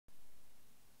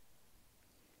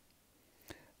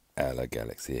Hello,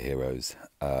 Galaxy Heroes.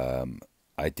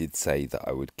 I did say that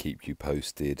I would keep you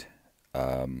posted.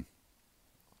 Um,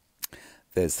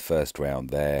 there's the first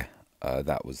round there.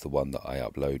 That was the one that I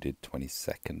uploaded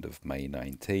 22nd of May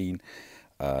 19.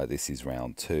 This is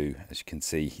round 2. As you can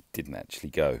see, he didn't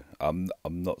actually go. I'm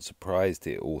not surprised,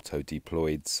 it auto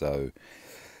deployed, so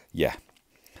yeah.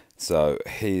 So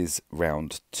here's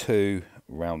round 2.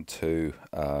 Round 2,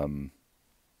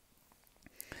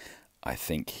 I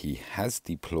think he has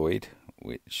deployed,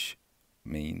 which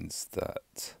means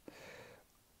that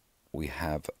we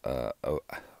have I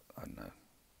don't know,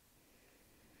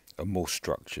 a more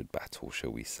structured battle, shall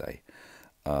we say.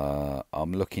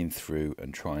 I'm looking through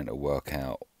and trying to work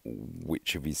out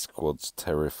which of his squads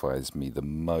terrifies me the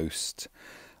most.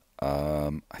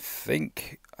 I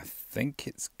think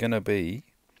it's gonna be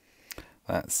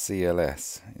that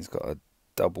CLS. He's got a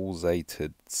double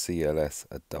zated CLS,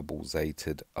 a double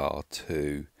zated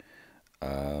R2.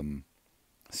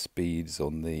 Speeds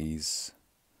on these,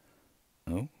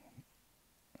 oh,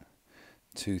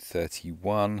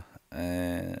 231,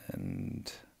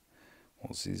 and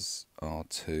what's his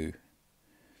R2?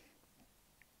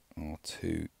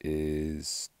 R2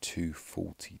 is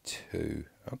 242.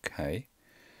 Okay.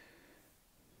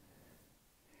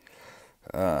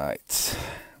 Alright.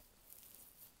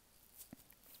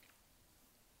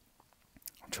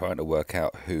 I'm trying to work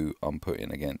out who I'm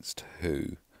putting against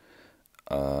who.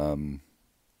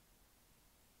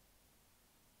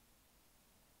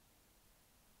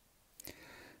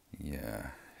 Yeah,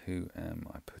 who am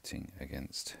I putting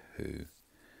against who?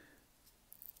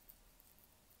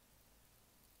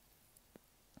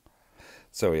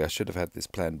 Sorry, I should have had this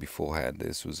planned beforehand.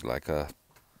 This was like a,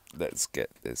 let's get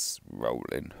this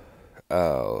rolling.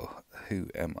 Oh, who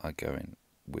am I going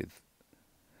with?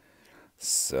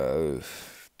 So,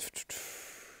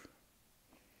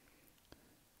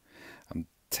 I'm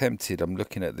tempted. I'm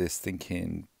looking at this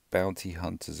thinking bounty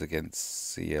hunters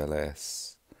against CLS.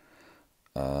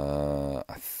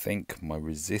 I think my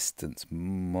resistance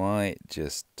might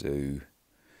just do.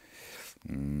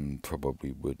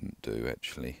 Probably wouldn't do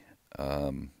actually.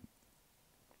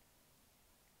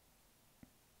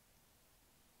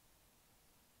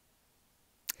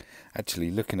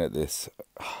 Actually, looking at this,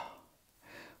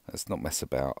 let's not mess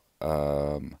about.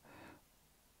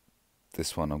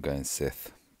 This one I'm going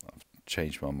Sith. I've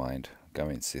changed my mind. I'm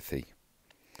going Sithy.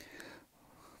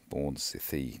 Born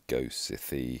Sithy, go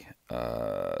Sithy.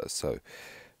 So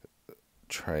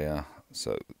Treya.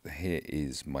 So here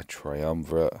is my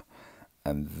triumvirate,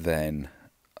 and then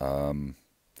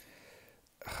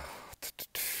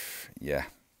yeah,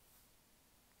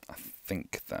 I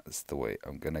think that's the way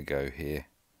I'm gonna go here.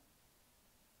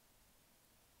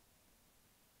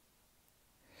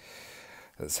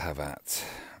 Let's have at.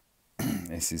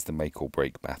 This is the make or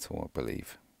break battle, I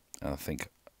believe, and I think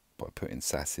by putting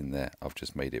Sass in there, I've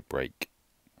just made it break.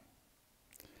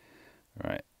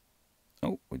 Right.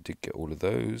 Oh, we did get all of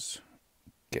those.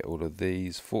 Get all of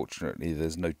these. Fortunately,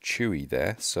 there's no Chewy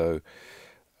there, so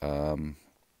they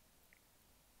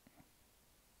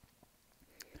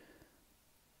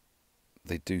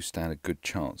do stand a good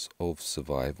chance of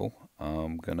survival.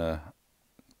 I'm gonna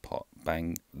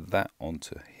bang that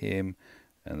onto him,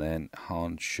 and then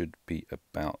Han should be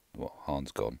about. Well,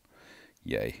 Han's gone.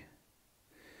 Yay.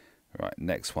 Right,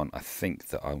 next one I think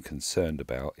that I'm concerned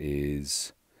about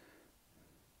is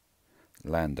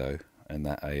Lando and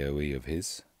that AoE of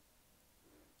his.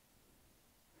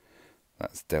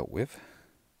 That's dealt with.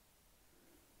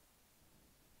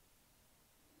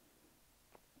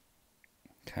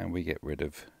 Can we get rid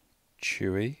of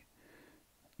Chewie?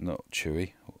 Not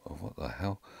Chewie. What the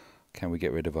hell? Can we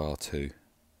get rid of R2?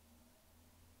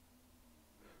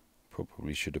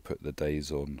 Probably should have put the days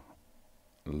on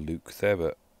Luke there,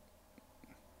 but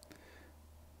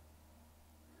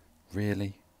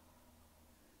really?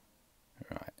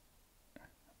 Right.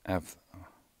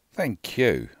 Thank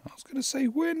you. I was going to say,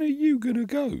 when are you going to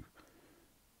go?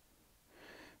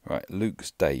 Right,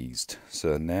 Luke's dazed,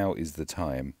 so now is the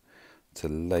time to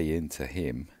lay into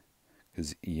him,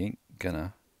 because he ain't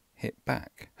gonna hit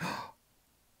back.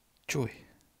 Joy.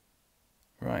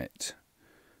 Right.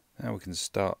 Now we can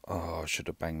start. Oh, I should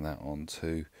have banged that on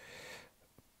to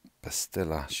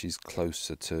Bastilla. She's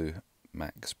closer to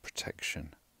max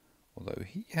protection. Although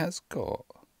he has got.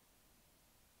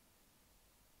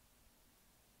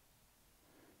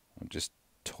 I'm just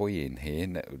toying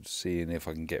here, seeing if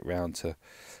I can get round to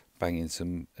banging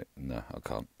some. No, I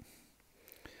can't.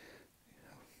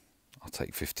 I'll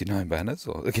take 59 banners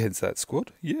against that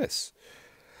squad. Yes.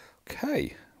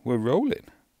 Okay, we're rolling.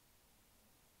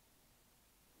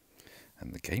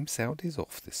 And the game sound is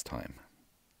off this time.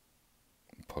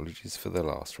 Apologies for the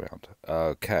last round.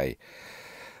 Okay.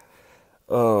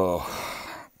 Oh,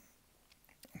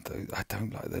 I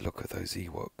don't like the look of those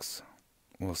Ewoks.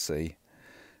 We'll see.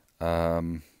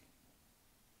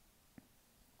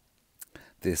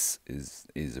 This is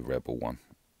a rebel one.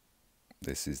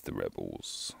 This is the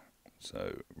rebels.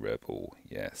 So rebel,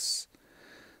 yes.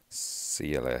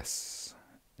 CLS,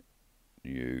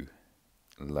 you,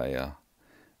 Leia,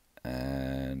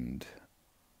 and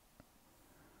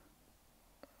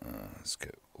let's go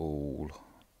all.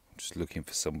 I'm just looking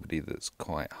for somebody that's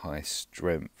quite high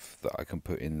strength that I can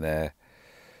put in there.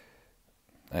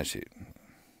 Actually,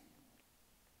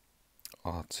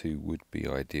 R2 would be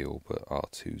ideal, but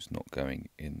R2's not going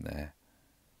in there.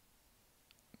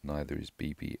 Neither is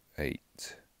BB-8.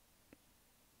 The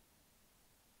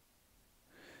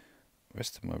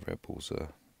rest of my rebels are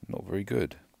not very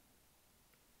good.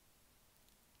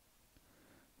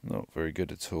 Not very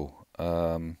good at all.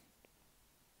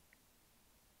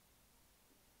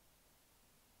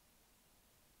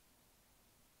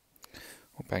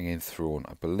 We'll bang in Thrawn,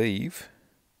 I believe.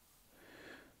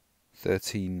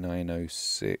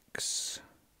 13906.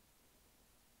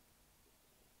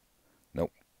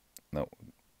 Nope. Nope.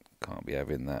 Can't be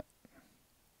having that.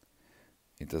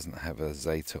 It doesn't have a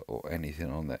Zeta or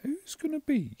anything on there. Who's going to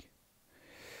be?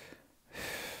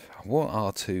 I want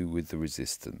R2 with the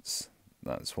resistance.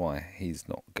 That's why he's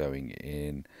not going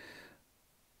in.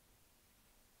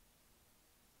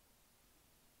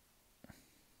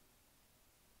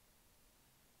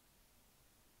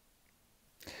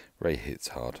 Ray hits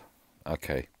hard.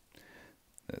 Okay.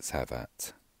 Let's have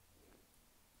that.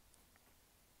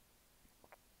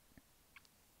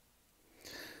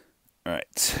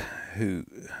 Right,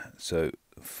 so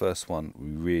the first one we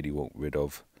really want rid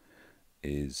of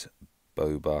is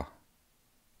Boba.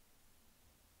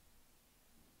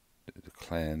 The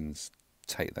cleanse,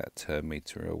 take that turn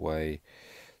meter away,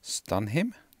 stun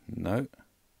him? No.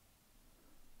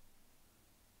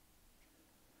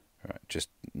 Right, just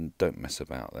don't mess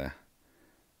about there.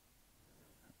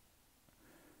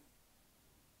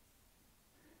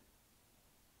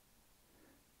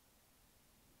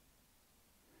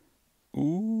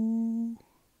 Ooh.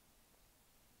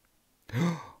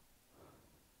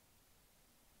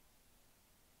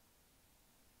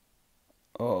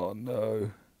 Oh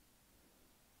no.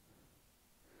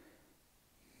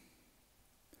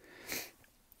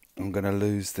 I'm gonna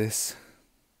lose this.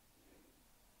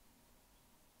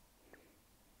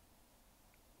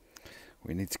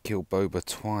 We need to kill Boba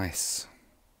twice.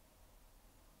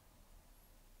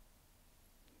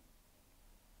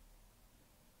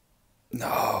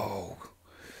 No.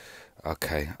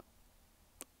 Okay.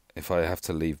 If I have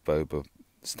to leave Boba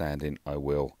standing, I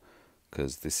will.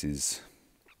 Because this is...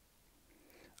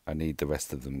 I need the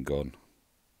rest of them gone.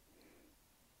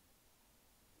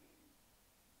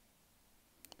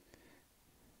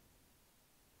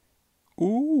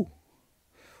 Ooh.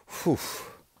 Whew.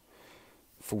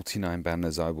 49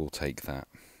 banners, I will take that.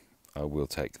 I will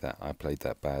take that. I played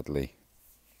that badly.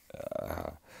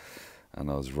 And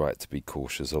I was right to be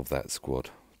cautious of that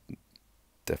squad.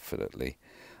 Definitely.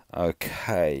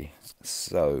 Okay,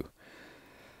 so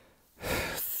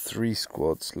 3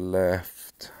 squads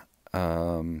left.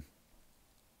 You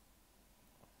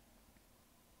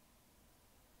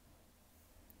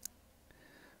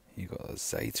got a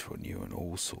Zeta on you and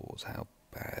all sorts. How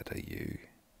bad are you?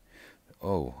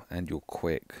 Oh, and you're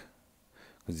quick.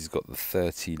 Because he's got the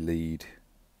 30 lead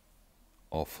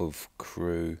off of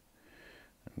crew.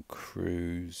 And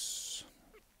crews.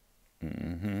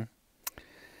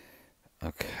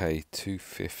 Okay,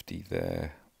 250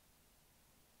 there.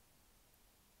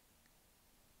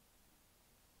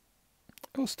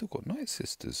 Oh, still got Night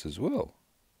Sisters as well.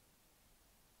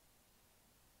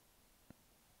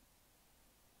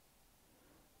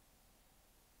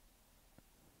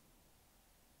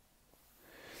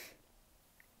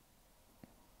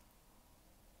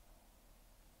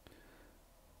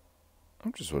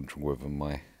 I'm just wondering whether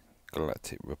my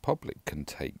Galactic Republic can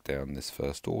take down this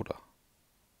First Order.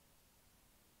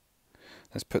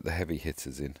 Let's put the heavy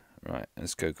hitters in. Right,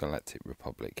 let's go Galactic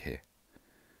Republic here.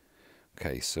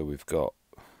 Okay, so we've got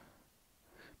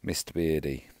Mr.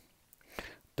 Beardy,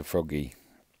 the Froggy,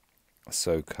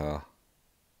 Ahsoka,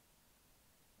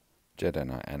 Jedi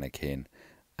Knight Anakin,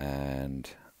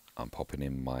 and I'm popping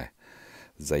in my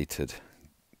Zated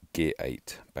Gear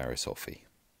 8 Barrisofi.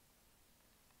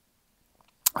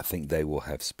 I think they will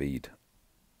have speed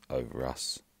over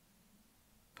us.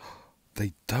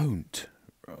 They don't.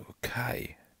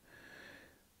 Okay.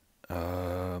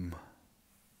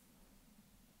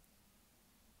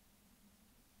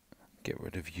 Get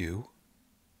rid of you.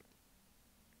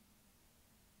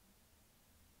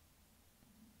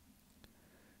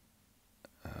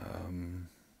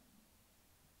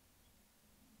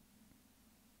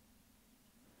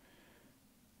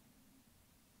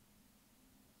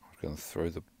 We're going to throw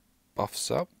the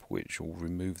buffs up, which will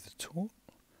remove the taunt.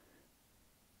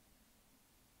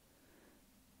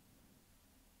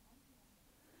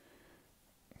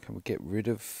 Can we get rid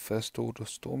of First Order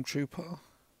Stormtrooper?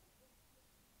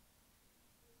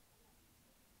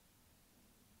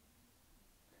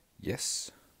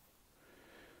 Yes.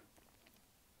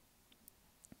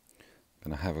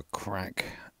 Gonna have a crack.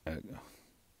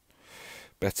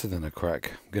 Better than a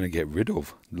crack. I'm gonna get rid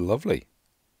of. Lovely.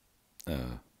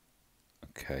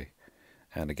 Okay.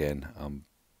 And again, I'm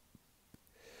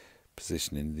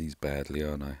positioning these badly,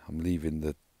 aren't I? I'm leaving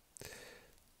the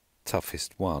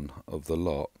toughest one of the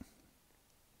lot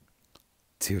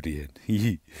till the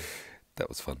end. That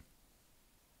was fun.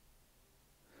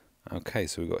 Okay,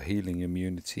 so we've got healing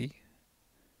immunity.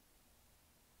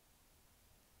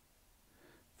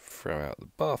 Throw out the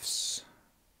buffs.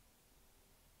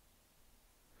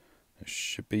 This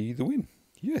should be the win.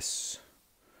 Yes.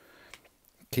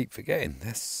 Keep forgetting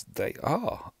this. They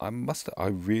are. I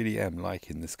really am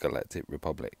liking this Galactic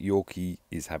Republic. YORKE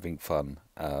is having fun.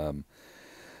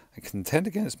 I contend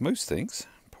against most things.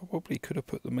 Probably could have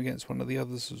put them against one of the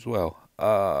others as well.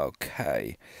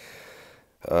 Okay.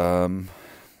 I'm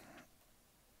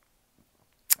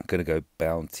gonna go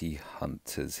bounty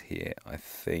hunters here. I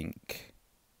think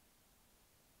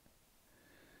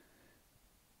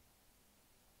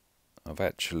I've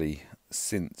actually,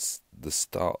 since the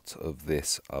start of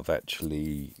this, I've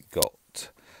actually got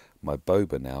my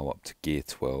boba now up to gear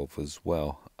 12 as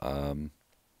well.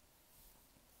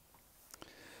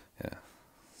 Yeah,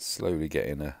 slowly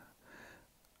getting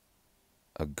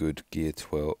a good gear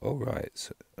 12. Oh, right.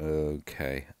 So,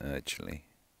 okay, actually.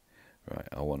 Right,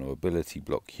 I want to ability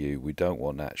block you. We don't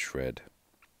want that shred.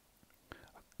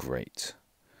 Great.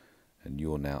 And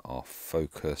you're now our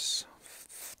focus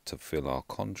to fill our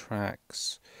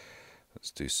contracts.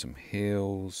 Let's do some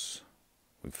heals.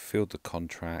 We've filled the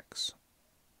contracts.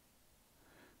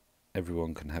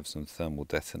 Everyone can have some thermal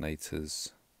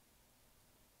detonators.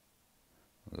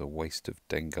 There's a waste of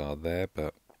Dengar there,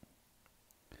 but...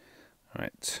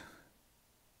 Right.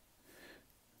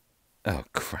 Oh,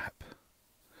 crap.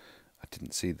 I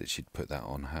didn't see that she'd put that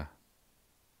on her.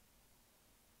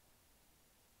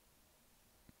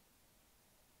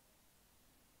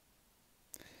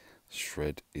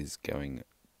 Shred is going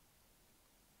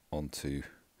onto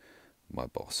my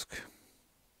Bosk.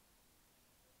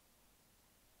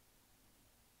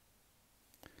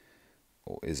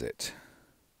 Or is it?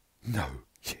 No.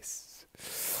 Yes.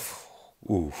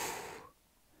 Oof.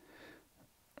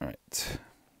 Right.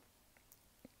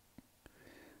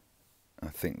 I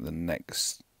think the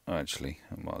next... Actually,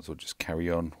 I might as well just carry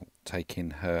on taking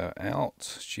her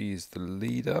out. She's the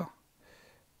leader.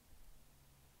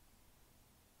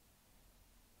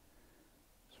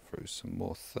 Throw some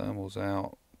more thermals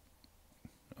out.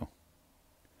 Oh.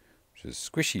 She's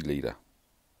a squishy leader.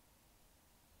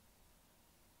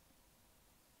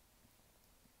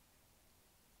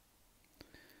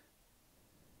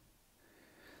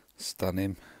 Stun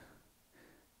him.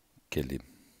 Kill him.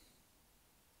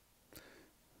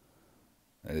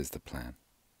 That is the plan.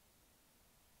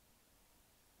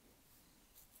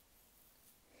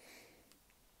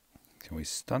 Can we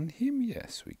stun him?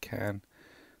 Yes, we can.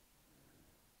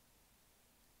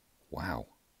 Wow.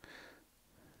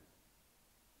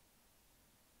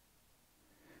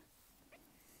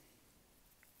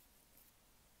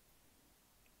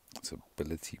 It's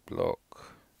ability block.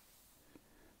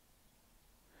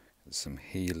 Some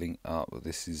healing up.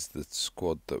 This is the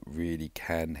squad that really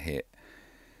can hit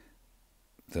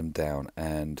them down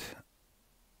and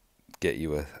get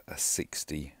you a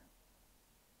 60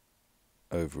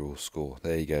 overall score.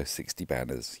 There you go, 60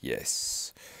 banners.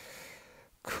 Yes.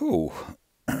 Cool.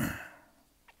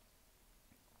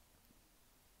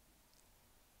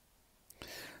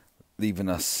 Leaving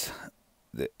us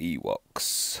the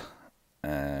Ewoks.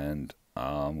 And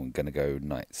I'm going to go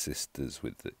Night Sisters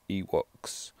with the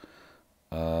Ewoks.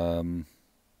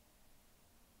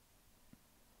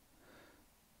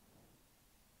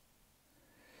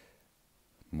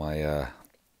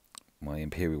 My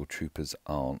Imperial troopers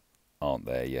aren't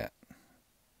there yet.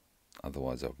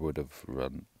 Otherwise I would have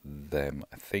run them,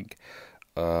 I think.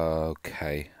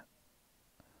 Okay.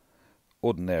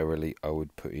 Ordinarily I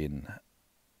would put in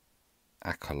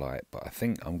Acolyte, but I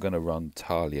think I'm going to run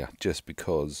Talia just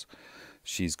because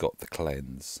she's got the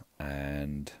cleanse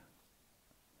and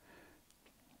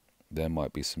there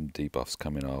might be some debuffs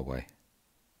coming our way.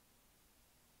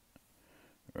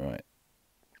 Right.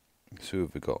 So who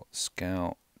have we got?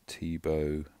 Scout,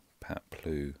 T-Bow,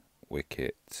 Patplu,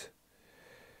 Wicket,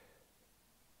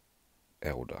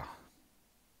 Elder.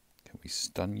 Can we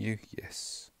stun you?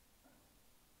 Yes.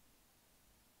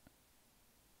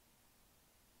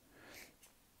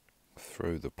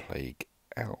 throw the plague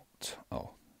out.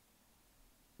 Oh,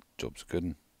 job's good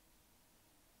 'un.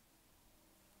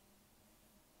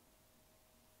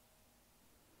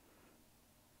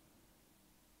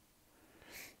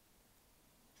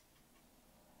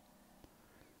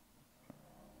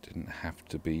 Didn't have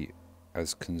to be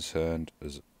as concerned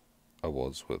as I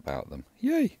was about them.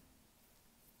 Yay!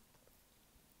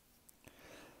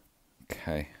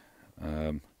 Okay.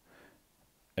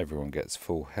 Everyone gets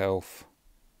full health.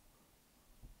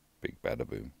 Big bada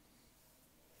boom.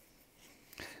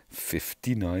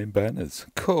 59 banners.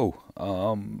 Cool.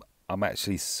 I'm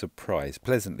actually surprised,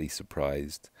 pleasantly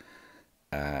surprised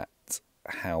at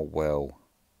how well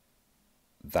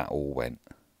that all went.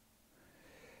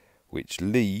 Which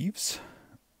leaves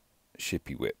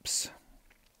Shippy Whips.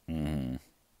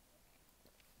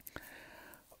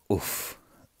 Oof.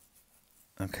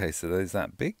 Okay, so there's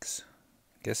that Biggs.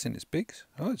 Guessing it's Biggs.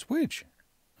 Oh, it's Wedge.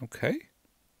 Okay.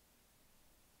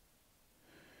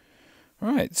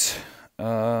 Right.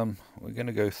 We're going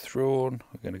to go Thrawn.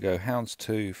 We're going to go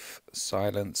Houndstooth,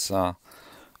 Silencer,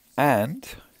 and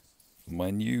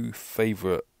my new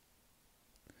favourite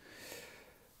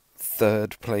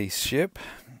third place ship,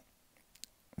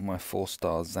 my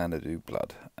 4-star Xanadu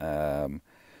Blood.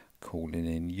 Calling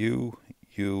in you,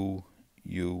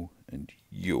 and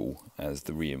you as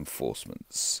the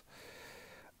reinforcements.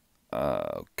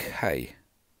 Okay.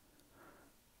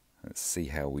 Let's see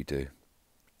how we do.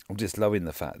 I'm just loving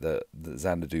the fact that the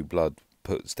Xanadu Blood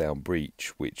puts down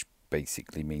breach, which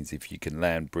basically means if you can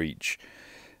land breach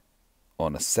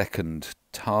on a second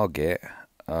target,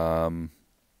 you're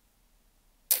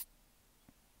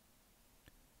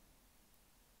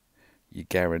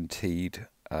guaranteed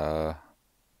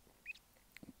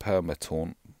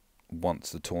perma-taunt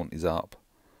once the taunt is up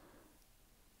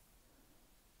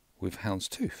with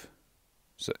Houndstooth.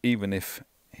 So even if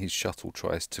his shuttle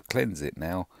tries to cleanse it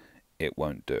now, it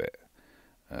won't do it.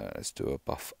 Let's do a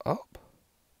buff up.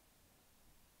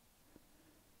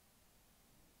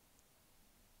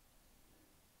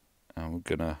 And we're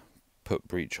going to put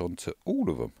breach onto all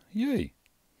of them. Yay!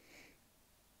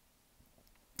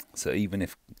 So even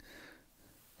if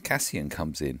Cassian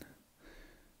comes in,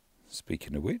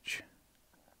 speaking of which,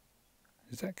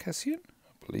 is that Cassian?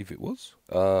 I believe it was.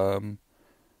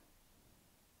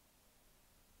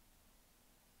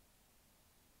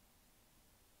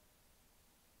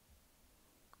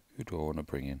 Who do I want to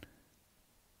bring in?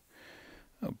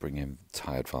 I'll bring in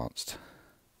TIE Advanced.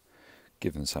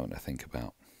 Give them something to think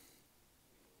about.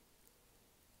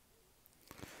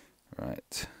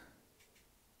 Right.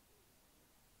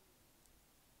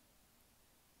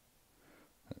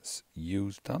 That's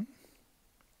U's done.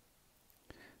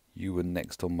 You were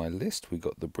next on my list. We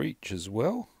got the breach as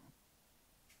well.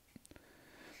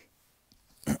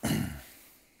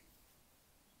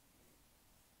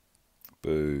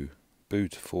 Boo. Boo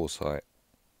to Foresight.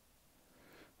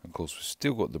 Of course, we've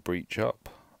still got the breach up.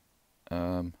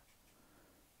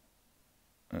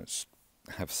 Let's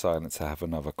have Silencer have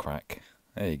another crack.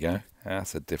 There you go.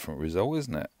 That's a different result,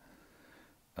 isn't it?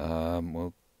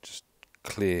 We'll just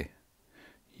clear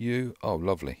you. Oh,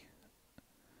 lovely.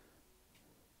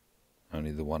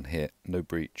 Only the one hit. No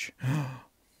breach.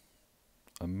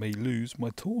 I may lose my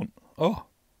taunt. Oh.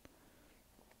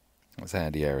 That's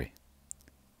handy, Harry.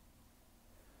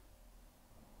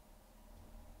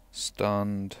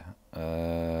 Stunned.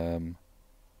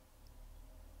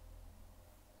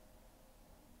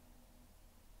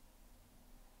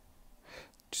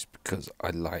 Just because I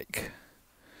like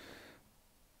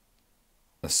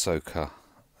Ahsoka,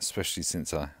 especially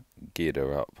since I geared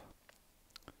her up.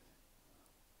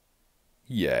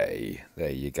 Yay.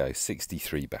 There you go.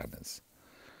 63 banners.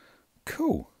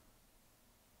 Cool.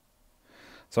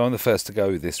 So I'm the first to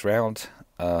go this round.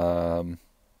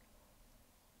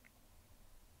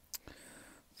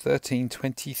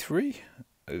 1323.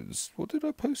 What did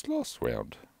I post last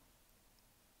round?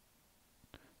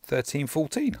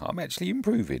 1314. I'm actually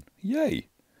improving. Yay.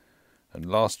 And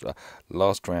last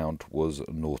round was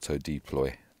an auto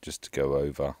deploy. Just to go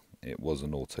over, it was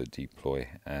an auto deploy,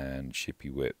 and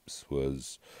Shippy Whips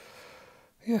was,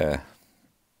 yeah,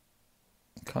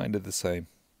 kind of the same.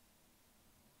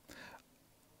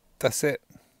 That's it.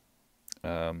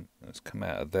 Let's come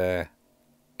out of there,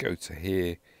 go to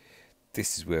here.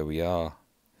 This is where we are,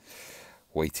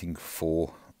 waiting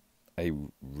for a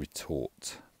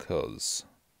retort, because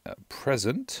at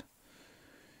present,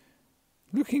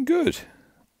 looking good.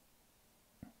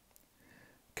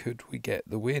 Could we get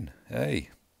the win? Hey.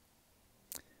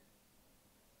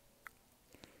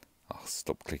 I'll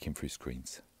stop clicking through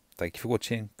screens. Thank you for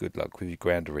watching. Good luck with your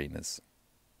grand arenas.